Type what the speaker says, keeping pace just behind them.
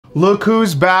Look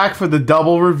who's back for the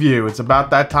double review. It's about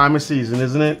that time of season,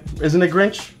 isn't it? Isn't it,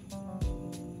 Grinch?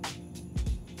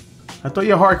 I thought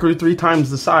your heart grew 3 times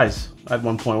the size at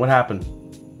one point. What happened?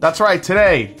 That's right,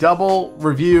 today, double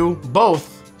review,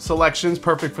 both selections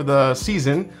perfect for the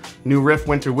season. New Riff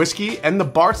Winter Whiskey and the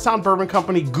Bardstown Bourbon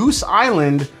Company Goose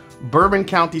Island Bourbon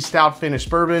County Stout Finished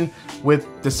Bourbon. With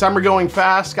December going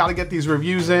fast, gotta get these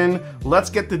reviews in. Let's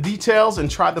get the details and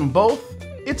try them both.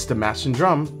 It's the Mash and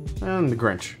Drum and the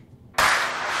Grinch.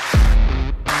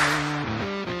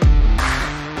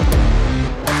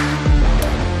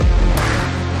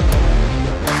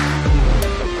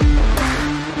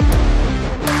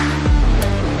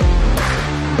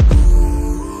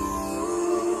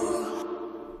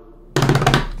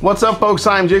 What's up, folks?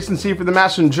 I'm Jason C for the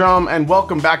Mash and Drum, and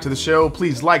welcome back to the show.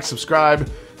 Please like, subscribe,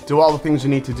 do all the things you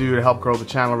need to do to help grow the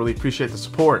channel. Really appreciate the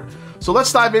support. So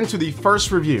let's dive into the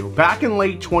first review. Back in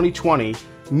late 2020,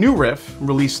 New Riff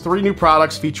released 3 new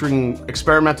products featuring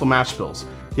experimental mash bills.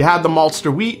 You had the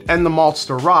Maltster Wheat and the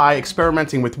Maltster Rye,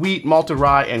 experimenting with wheat, malted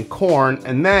rye, and corn,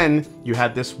 and then you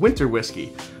had this winter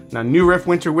whiskey. Now, New Riff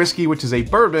Winter Whiskey, which is a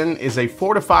bourbon, is a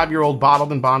 4 to 5-year-old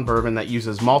bottled and bond bourbon that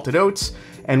uses malted oats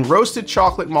and roasted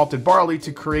chocolate malted barley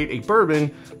to create a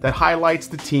bourbon that highlights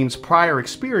the team's prior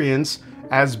experience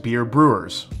as beer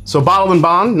brewers. So bottled and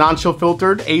bond, non-chill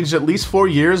filtered, aged at least 4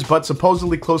 years, but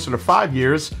supposedly closer to 5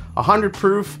 years, 100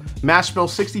 proof, mash bill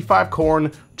 65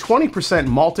 corn, 20%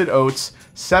 malted oats,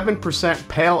 7%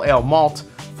 pale ale malt,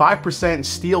 5%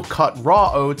 steel cut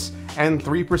raw oats, and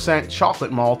 3%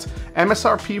 chocolate malt.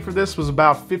 MSRP for this was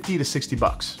about 50 to 60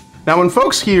 bucks. Now, when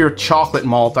folks hear chocolate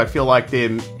malt, I feel like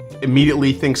they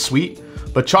immediately think sweet,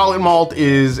 but chocolate malt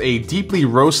is a deeply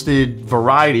roasted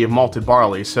variety of malted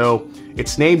barley, so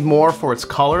it's named more for its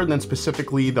color than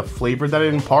specifically the flavor that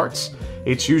it imparts.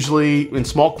 It's usually in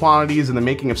small quantities in the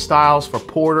making of styles for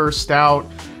porter, stout,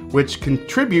 which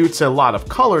contributes a lot of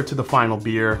color to the final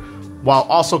beer, while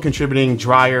also contributing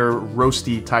drier,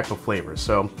 roasty type of flavors.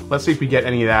 So let's see if we get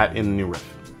any of that in the New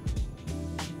Riff.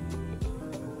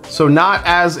 So not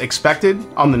as expected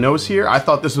on the nose here. I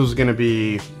thought this was gonna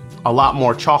be a lot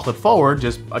more chocolate forward,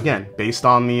 just again, based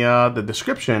on the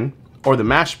description or the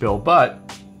mash bill,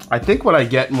 but I think what I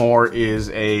get more is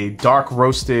a dark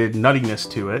roasted nuttiness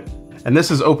to it. And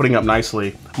this is opening up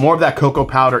nicely. More of that cocoa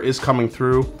powder is coming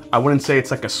through. I wouldn't say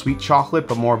it's like a sweet chocolate,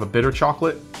 but more of a bitter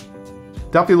chocolate.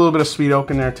 Definitely a little bit of sweet oak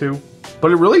in there too.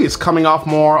 But it really is coming off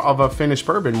more of a finished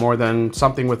bourbon more than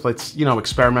something with, let's,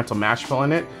 experimental mash bill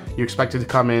in it. You expect it to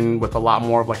come in with a lot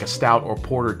more of like a stout or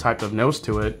porter type of nose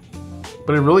to it.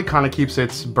 But it really kind of keeps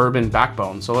its bourbon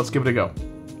backbone. So let's give it a go.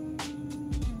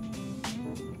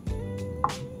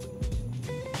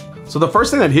 So the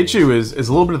first thing that hits you is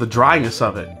a little bit of the dryness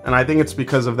of it. And I think it's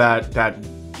because of that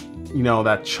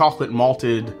chocolate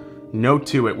malted note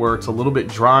to it, where it's a little bit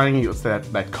drying. It's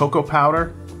that cocoa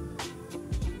powder.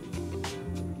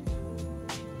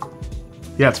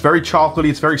 Yeah, it's very chocolatey,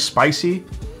 it's very spicy.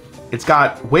 It's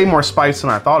got way more spice than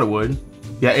I thought it would.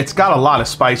 Yeah, it's got a lot of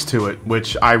spice to it,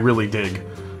 which I really dig.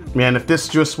 Man, if this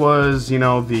just was,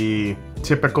 the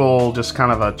typical, just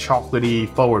kind of a chocolatey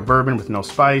forward bourbon with no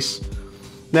spice,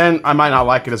 then I might not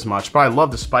like it as much, but I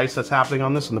love the spice that's happening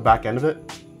on this on the back end of it.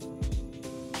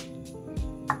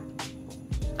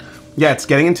 Yeah, it's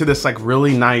getting into this like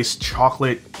really nice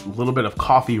chocolate, little bit of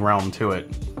coffee realm to it.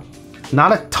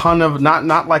 Not a ton of,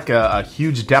 not like a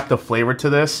huge depth of flavor to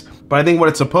this, but I think what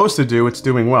it's supposed to do, it's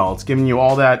doing well. It's giving you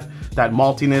all that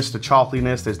maltiness, the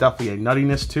chocolatiness. There's definitely a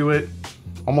nuttiness to it.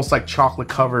 Almost like chocolate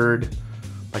covered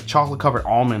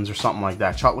almonds or something like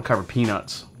that. Chocolate covered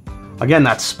peanuts. Again,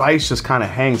 that spice just kind of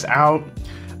hangs out.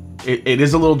 It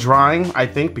is a little drying, I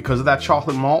think, because of that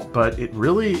chocolate malt, but it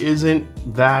really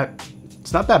isn't that,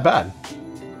 it's not that bad.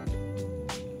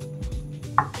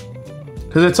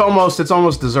 Because it's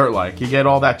almost dessert-like. You get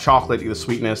all that chocolate, the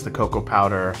sweetness, the cocoa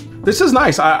powder. This is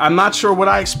nice. I'm not sure what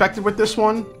I expected with this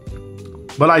one,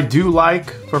 but I do like,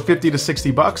 for 50 to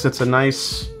 60 bucks, it's a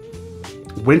nice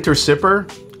winter sipper.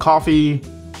 Coffee,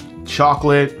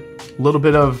 chocolate, a little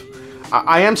bit of,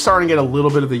 I am starting to get a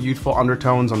little bit of the youthful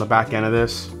undertones on the back end of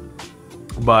this,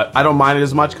 but I don't mind it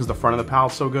as much because the front of the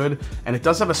palate's so good. And it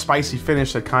does have a spicy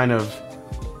finish that kind of,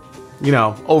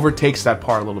 overtakes that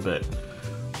part a little bit.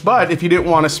 But if you didn't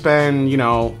want to spend,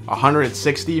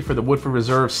 $160 for the Woodford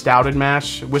Reserve Stouted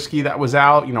Mash whiskey that was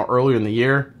out, earlier in the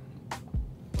year,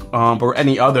 or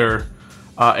any other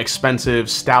expensive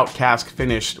stout cask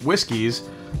finished whiskeys,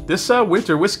 this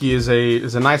winter whiskey is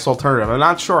a nice alternative. I'm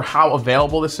not sure how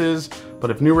available this is, but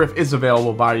if New Riff is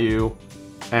available by you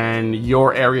and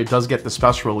your area does get the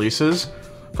special releases,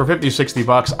 For 50 or 60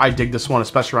 bucks, I dig this one,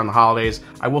 especially around the holidays.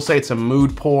 I will say it's a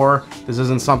mood pour. This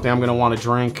isn't something I'm gonna wanna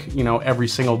drink, you know, every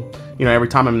time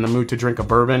I'm in the mood to drink a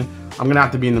bourbon. I'm gonna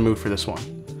have to be in the mood for this one.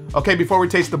 Okay, before we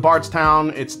taste the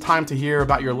Bardstown, it's time to hear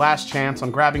about your last chance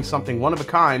on grabbing something one of a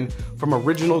kind from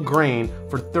Original Grain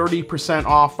for 30%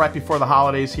 off right before the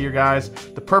holidays here, guys.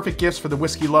 The perfect gifts for the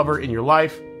whiskey lover in your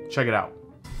life. Check it out.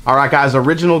 All right, guys,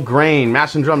 Original Grain,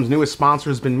 Mash and Drum's newest sponsor,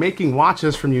 has been making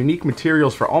watches from unique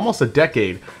materials for almost a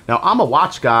decade. Now, I'm a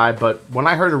watch guy, but when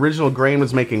I heard Original Grain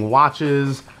was making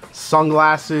watches,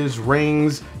 sunglasses,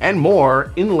 rings, and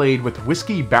more inlaid with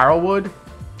whiskey barrel wood,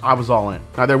 I was all in.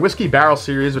 Now, their Whiskey Barrel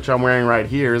series, which I'm wearing right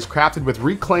here, is crafted with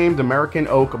reclaimed American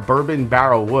oak bourbon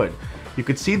barrel wood. You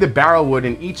could see the barrel wood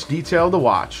in each detail of the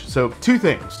watch. So, two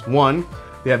things. One,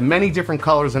 they have many different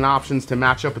colors and options to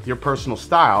match up with your personal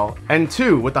style. And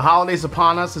two, with the holidays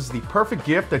upon us, is the perfect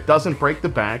gift that doesn't break the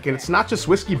bank. And it's not just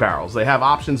whiskey barrels. They have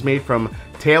options made from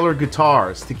tailored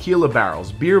guitars, tequila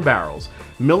barrels, beer barrels,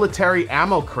 military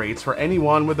ammo crates for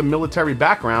anyone with a military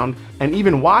background, and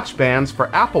even watch bands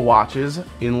for Apple Watches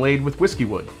inlaid with whiskey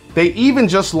wood. They even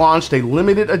just launched a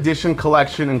limited edition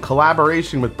collection in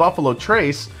collaboration with Buffalo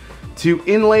Trace to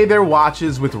inlay their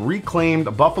watches with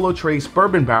reclaimed Buffalo Trace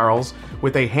bourbon barrels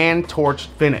with a hand-torched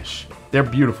finish. They're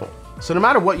beautiful. So no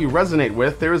matter what you resonate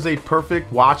with, there is a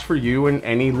perfect watch for you and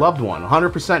any loved one.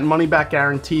 100% money-back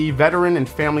guarantee, veteran and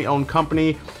family-owned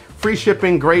company, free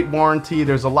shipping, great warranty.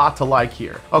 There's a lot to like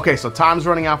here. Okay, so time's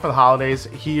running out for the holidays.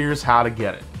 Here's how to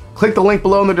get it. Click the link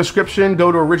below in the description,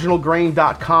 go to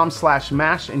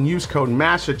originalgrain.com/mash and use code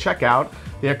MASH at checkout.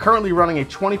 They are currently running a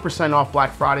 20% off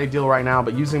Black Friday deal right now,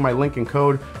 but using my link and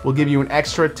code will give you an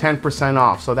extra 10%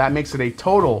 off. So that makes it a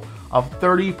total of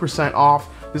 30% off.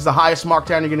 This is the highest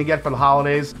markdown you're gonna get for the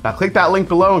holidays. Now click that link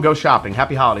below and go shopping.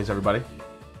 Happy holidays, everybody.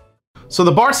 So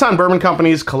the Bardstown Bourbon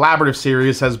Company's collaborative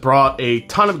series has brought a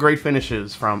ton of great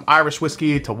finishes, from Irish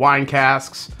whiskey to wine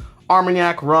casks,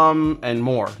 Armagnac, rum, and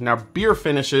more. Now, beer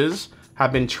finishes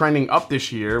have been trending up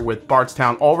this year, with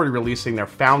Bardstown already releasing their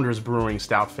Founders Brewing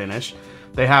Stout finish.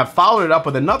 They have followed it up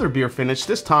with another beer finish,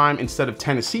 this time instead of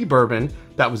Tennessee bourbon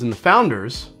that was in the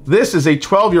Founders. This is a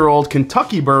 12-year-old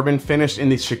Kentucky bourbon finished in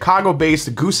the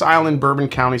Chicago-based Goose Island Bourbon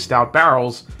County Stout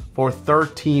barrels for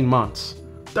 13 months.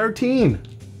 13!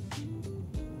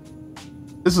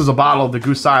 This is a bottle of the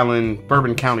Goose Island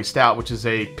Bourbon County Stout, which is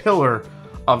a pillar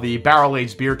of the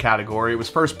barrel-aged beer category. It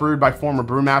was first brewed by former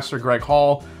brewmaster Greg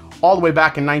Hall all the way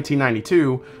back in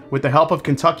 1992 with the help of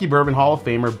Kentucky Bourbon Hall of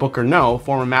Famer Booker No,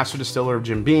 former master distiller of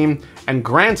Jim Beam and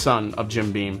grandson of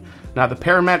Jim Beam. Now, the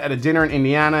pair met at a dinner in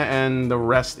Indiana, and the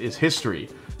rest is history.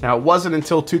 Now, it wasn't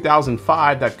until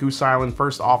 2005 that Goose Island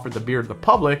first offered the beer to the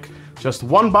public, just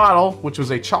one bottle, which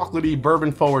was a chocolatey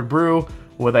bourbon-forward brew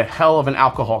with a hell of an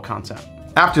alcohol content.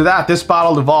 After that, this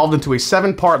bottle evolved into a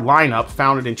 7-part lineup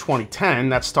founded in 2010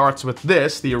 that starts with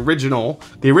this, the original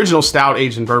stout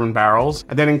aged in bourbon barrels,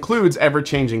 and then includes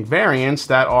ever-changing variants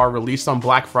that are released on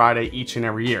Black Friday each and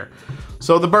every year.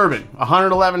 So the bourbon,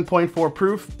 111.4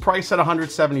 proof, priced at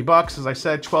 170 bucks. As I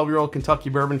said, 12-year-old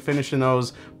Kentucky bourbon finished in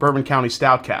those Bourbon County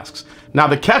Stout casks. Now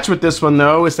the catch with this one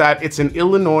though is that it's an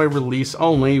Illinois release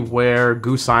only, where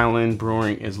Goose Island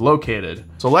Brewing is located.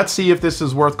 So let's see if this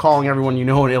is worth calling everyone you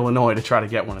know in Illinois to try to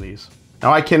get one of these.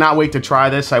 Now I cannot wait to try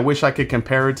this. I wish I could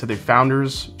compare it to the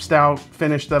Founders Stout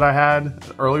finish that I had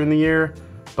earlier in the year,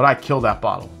 but I killed that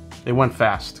bottle. It went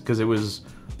fast because it was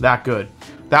that good.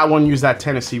 That one used that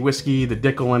Tennessee whiskey, the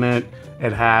Dickel in it.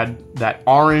 It had that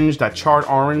orange, that charred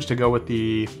orange to go with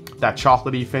that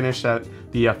chocolatey finish that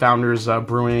the Founders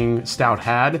Brewing Stout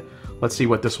had. Let's see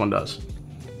what this one does.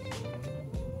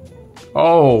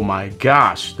 Oh my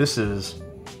gosh, this is,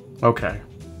 okay.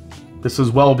 This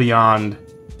is well beyond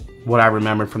what I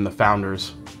remembered from the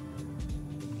Founders.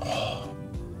 Oh,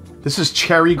 this is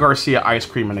Cherry Garcia ice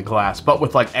cream in a glass, but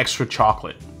with like extra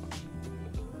chocolate.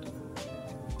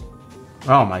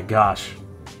 Oh my gosh.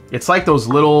 It's like those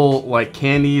little like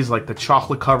candies, like the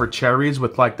chocolate covered cherries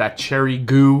with like that cherry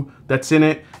goo that's in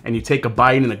it, and you take a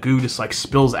bite and the goo just like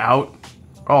spills out.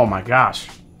 Oh my gosh.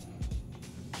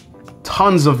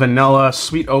 Tons of vanilla,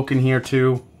 sweet oak in here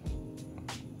too.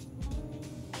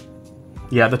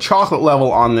 Yeah, the chocolate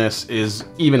level on this is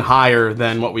even higher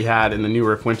than what we had in the new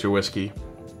Riff Winter Whiskey.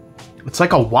 It's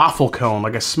like a waffle cone,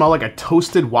 like I smell like a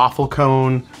toasted waffle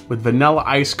cone with vanilla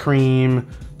ice cream,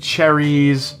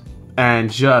 cherries,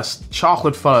 and just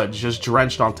chocolate fudge just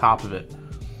drenched on top of it.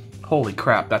 Holy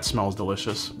crap, that smells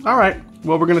delicious. All right,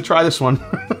 well, we're gonna try this one.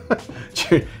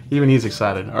 Even he's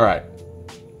excited. All right.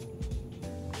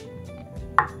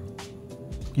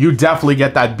 You definitely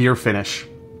get that beer finish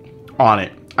on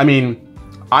it. I mean,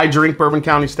 I drink Bourbon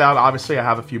County Stout. Obviously, I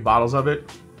have a few bottles of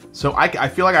it. So I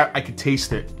feel like I could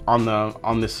taste it on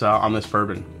this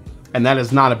bourbon, and that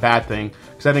is not a bad thing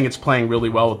because I think it's playing really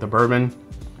well with the bourbon.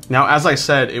 Now, as I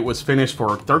said, it was finished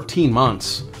for 13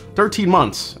 months. 13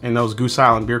 months in those Goose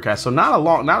Island beer casks, so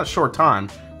not a short time.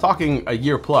 Talking a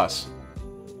year plus.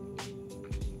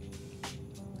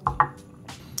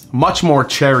 Much more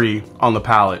cherry on the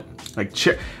palate. Like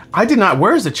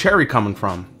where is the cherry coming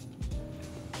from?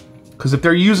 Because if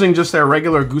they're using just their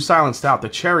regular Goose Island Stout, the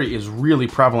cherry is really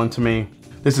prevalent to me.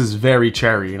 This is very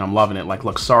cherry, and I'm loving it. Like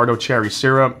Luxardo cherry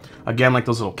syrup. Again, like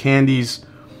those little candies.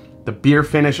 The beer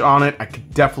finish on it, I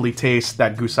could definitely taste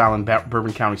that Goose Island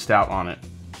Bourbon County Stout on it.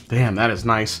 Damn, that is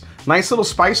nice. Nice little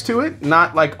spice to it,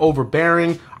 not like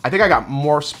overbearing. I think I got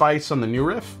more spice on the new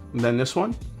Riff than this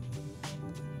one.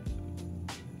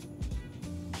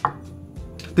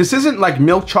 This isn't like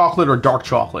milk chocolate or dark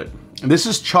chocolate. This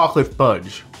is chocolate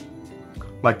fudge.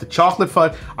 Like the chocolate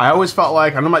fudge, I always felt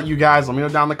like, I don't know about you guys, let me know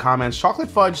down in the comments, chocolate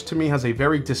fudge to me has a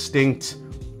very distinct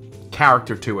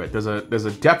character to it. There's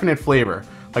a definite flavor.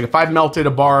 Like if I melted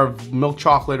a bar of milk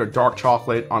chocolate or dark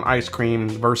chocolate on ice cream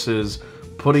versus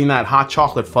putting that hot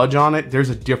chocolate fudge on it, there's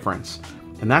a difference.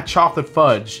 And that chocolate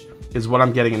fudge is what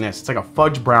I'm getting in this. It's like a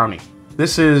fudge brownie.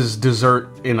 This is dessert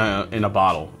in a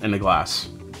bottle, in a glass.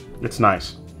 It's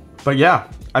nice. But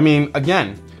yeah, I mean,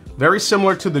 again, very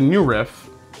similar to the new Riff.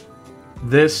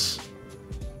 This,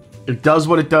 it does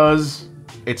what it does.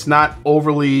 It's not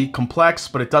overly complex,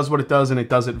 but it does what it does, and it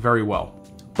does it very well.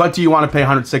 But do you want to pay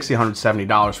 $160,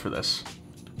 $170 for this?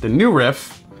 The new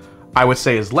Riff, I would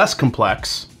say, is less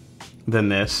complex than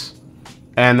this,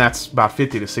 and that's about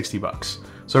 50 to 60 bucks.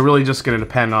 So really just going to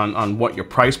depend on what your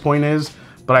price point is.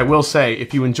 But I will say,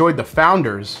 if you enjoyed the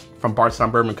Founders from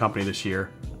Bardstown Bourbon Company this year,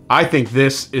 I think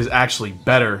this is actually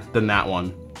better than that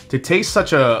one. To taste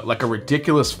such a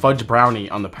ridiculous fudge brownie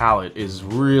on the palate is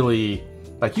really,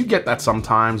 like, you get that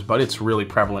sometimes, but it's really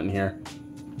prevalent in here.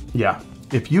 Yeah,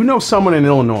 if you know someone in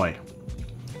Illinois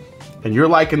and you're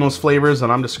liking those flavors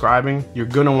that I'm describing, you're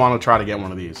gonna want to try to get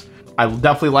one of these. I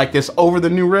definitely like this over the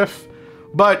new Riff,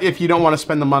 but if you don't want to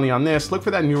spend the money on this, look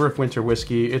for that new Riff Winter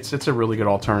Whiskey. It's a really good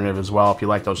alternative as well if you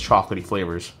like those chocolatey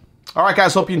flavors. All right,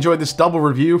 guys, hope you enjoyed this double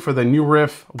review for the new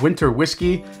Riff Winter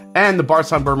Whiskey and the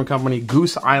Bardstown Bourbon Company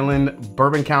Goose Island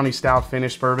Bourbon County Stout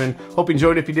Finished Bourbon. Hope you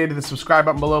enjoyed it. If you did, hit the subscribe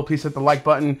button below. Please hit the like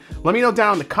button. Let me know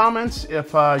down in the comments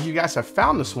if you guys have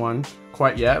found this one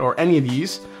quite yet, or any of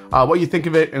these, what you think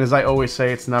of it. And as I always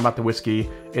say, it's not about the whiskey,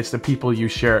 it's the people you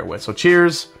share it with. So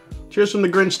cheers. Cheers from the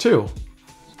Grinch too,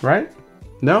 right?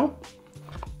 No?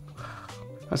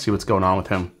 Let's see what's going on with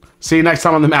him. See you next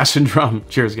time on The Mash and Drum.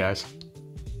 Cheers, guys.